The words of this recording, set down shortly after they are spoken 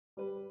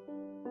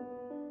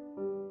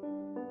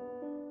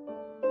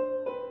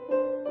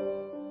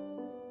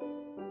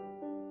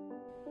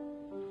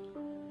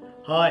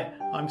Hi,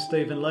 I'm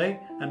Stephen Lee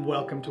and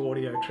welcome to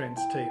Audio Trends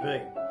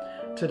TV.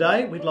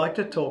 Today we'd like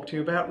to talk to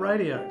you about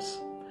radios.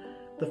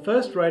 The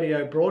first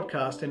radio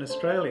broadcast in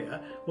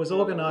Australia was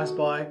organised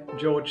by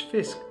George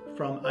Fisk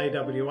from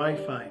AWA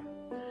fame.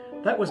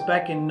 That was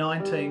back in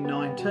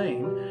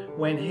 1919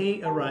 when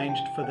he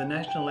arranged for the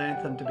national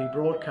anthem to be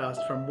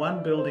broadcast from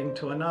one building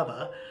to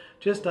another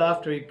just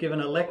after he'd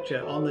given a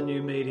lecture on the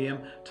new medium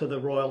to the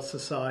Royal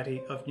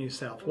Society of New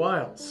South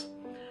Wales.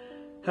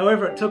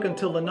 However, it took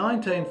until the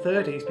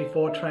 1930s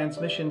before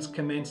transmissions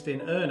commenced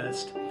in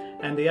earnest,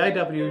 and the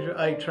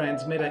AWA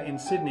transmitter in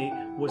Sydney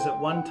was at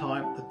one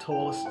time the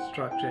tallest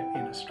structure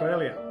in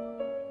Australia.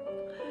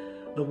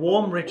 The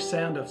warm, rich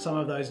sound of some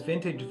of those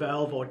vintage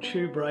valve or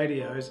tube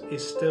radios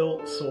is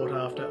still sought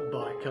after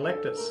by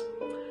collectors.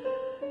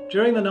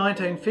 During the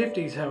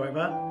 1950s,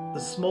 however, the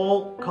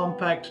small,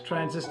 compact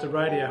transistor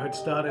radio had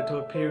started to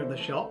appear in the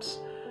shops,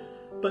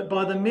 but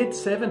by the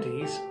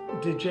mid-70s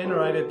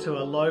degenerated to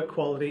a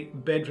low-quality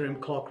bedroom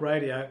clock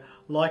radio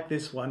like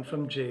this one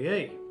from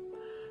GE.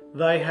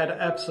 They had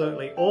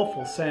absolutely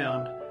awful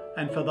sound,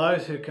 and for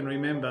those who can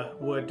remember,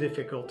 were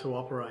difficult to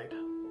operate.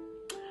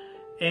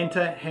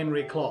 Enter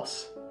Henry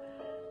Kloss.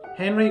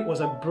 Henry was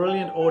a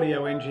brilliant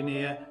audio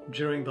engineer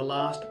during the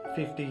last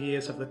 50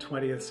 years of the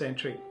 20th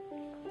century.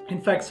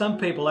 In fact, some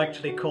people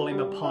actually call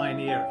him a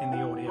pioneer in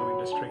the audio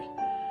industry.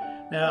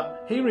 Now,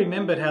 he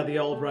remembered how the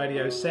old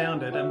radio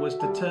sounded and was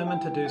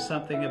determined to do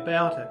something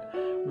about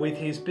it with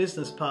his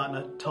business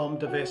partner Tom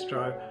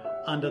DeVestro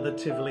under the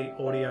Tivoli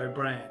audio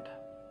brand.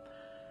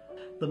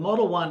 The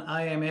Model 1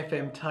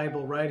 AM/FM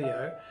table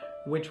radio,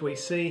 which we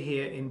see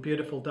here in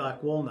beautiful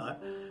dark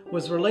walnut,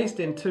 was released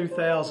in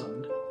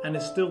 2000 and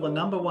is still the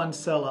 #1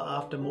 seller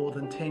after more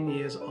than 10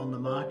 years on the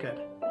market.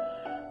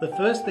 The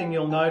first thing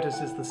you'll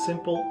notice is the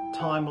simple,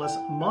 timeless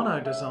mono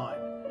design.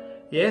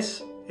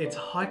 Yes, it's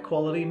high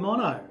quality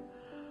mono.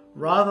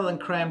 Rather than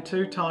cram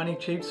two tiny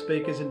cheap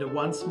speakers into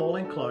one small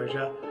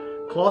enclosure,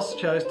 Kloss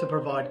chose to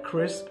provide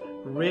crisp,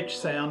 rich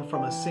sound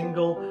from a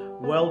single,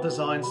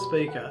 well-designed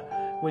speaker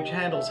which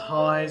handles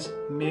highs,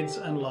 mids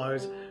and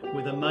lows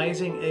with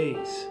amazing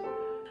ease.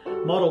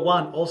 Model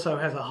 1 also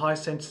has a high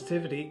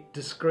sensitivity,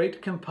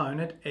 discrete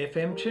component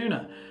FM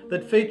tuner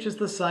that features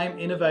the same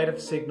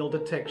innovative signal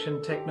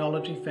detection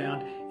technology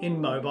found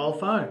in mobile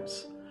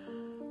phones.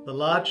 The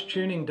large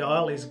tuning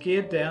dial is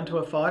geared down to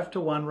a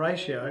 5:1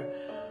 ratio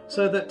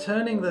so that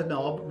turning the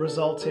knob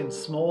results in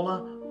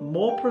smaller,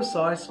 more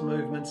precise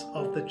movements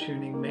of the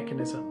tuning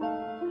mechanism.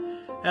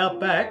 Out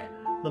back,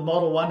 the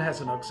Model 1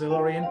 has an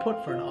auxiliary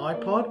input for an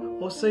iPod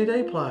or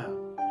CD player,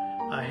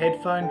 a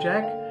headphone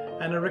jack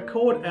and a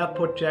record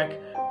output jack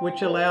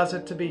which allows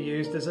it to be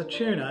used as a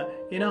tuner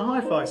in a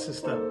hi-fi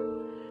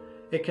system.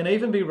 It can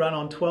even be run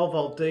on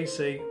 12-volt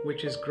DC,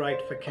 which is great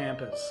for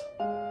campers.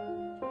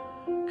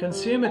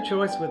 Consumer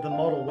choice with the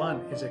Model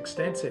 1 is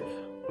extensive.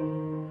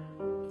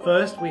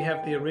 First, we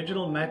have the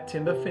original matte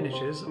timber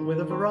finishes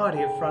with a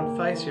variety of front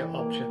fascia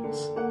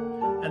options,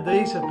 and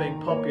these have been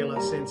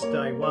popular since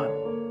day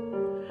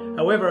one.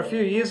 However, a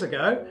few years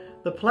ago,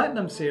 the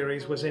Platinum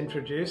series was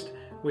introduced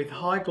with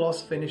high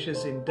gloss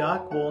finishes in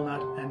dark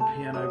walnut and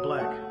piano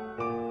black.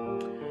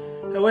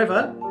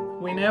 However,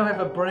 we now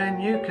have a brand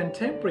new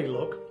contemporary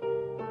look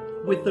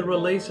with the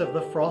release of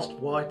the Frost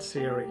White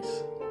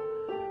series.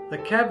 The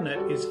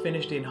cabinet is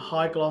finished in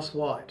high gloss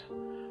white,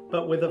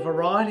 but with a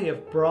variety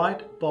of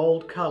bright,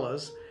 bold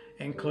colours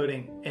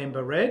including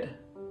Ember Red,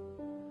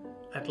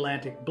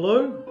 Atlantic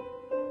Blue,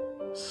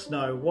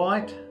 Snow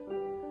White,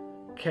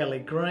 Kelly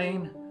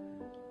Green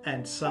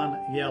and Sun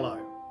Yellow.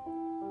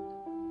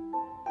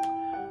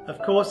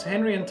 Of course,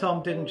 Henry and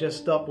Tom didn't just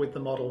stop with the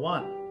Model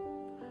 1.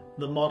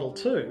 The Model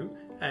 2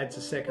 adds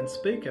a second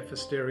speaker for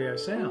stereo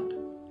sound.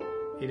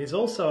 It is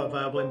also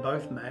available in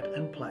both matte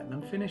and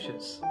platinum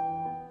finishes.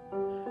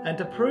 And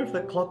to prove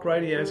that clock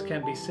radios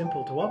can be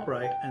simple to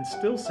operate and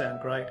still sound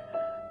great,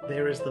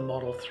 there is the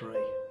Model 3.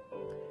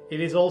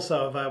 It is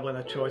also available in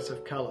a choice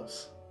of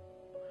colours.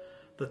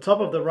 The top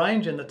of the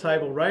range in the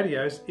table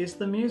radios is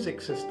the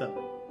music system.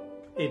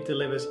 It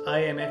delivers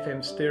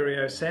AM/FM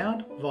stereo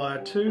sound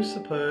via two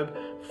superb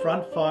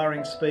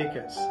front-firing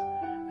speakers,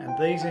 and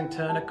these in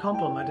turn are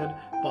complemented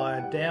by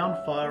a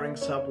down-firing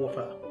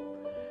subwoofer.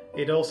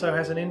 It also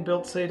has an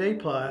inbuilt CD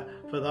player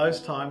for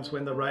those times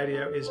when the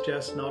radio is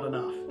just not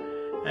enough.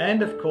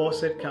 And of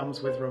course it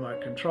comes with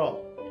remote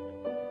control.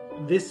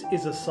 This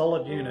is a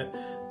solid unit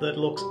that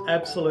looks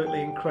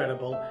absolutely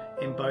incredible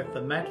in both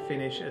the matte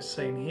finish as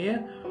seen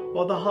here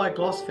or the high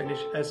gloss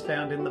finish as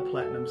found in the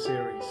Platinum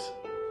series.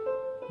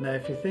 Now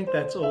if you think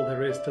that's all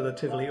there is to the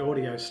Tivoli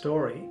audio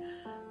story,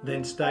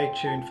 then stay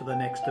tuned for the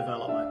next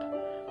development.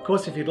 Of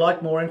course, if you'd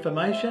like more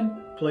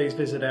information, please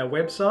visit our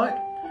website.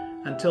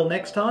 Until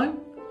next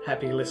time,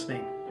 happy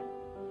listening.